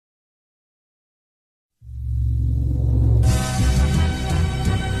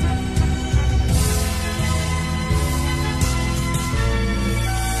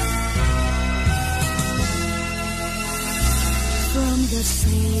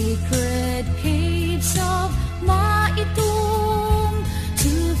sacred caves of Maitum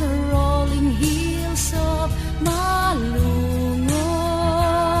to the rolling hills of Malungon.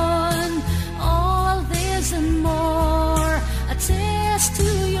 All this and more attest to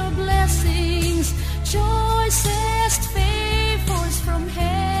your blessings, choicest favors from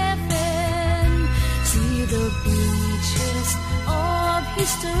heaven. See the beaches of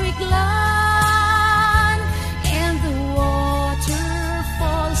historic land and the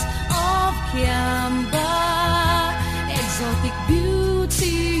waterfalls of Kiamba. Exotic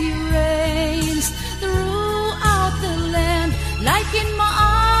beauty reigns throughout the land, like in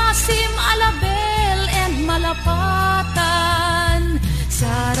Maasim, Alabel, and Malapatan.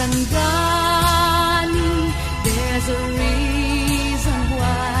 Sarangani, there's a reason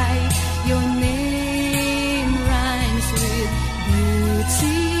why your name rhymes with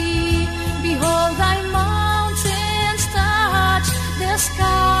beauty. Behold, thy mountains touch the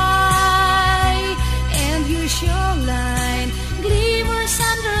sky, and your shoreline glimmers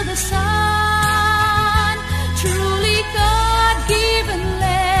under the sun. Truly God-given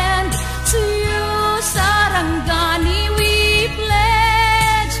land, to you, Sarangani, we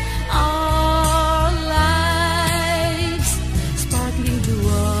pledge our lives. Sparkling the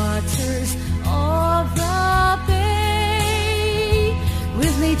waters of the bay,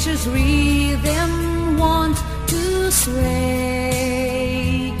 with nature's rhythm wont to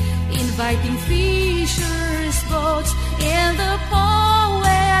sway, inviting fishers' boats in the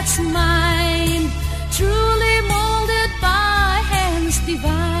poet's mind, truly molded by hands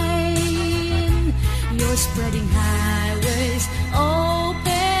divine. Your spreading highways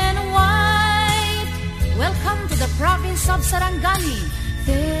open wide. Welcome to the province of Sarangani,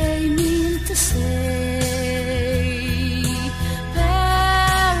 they mean to say.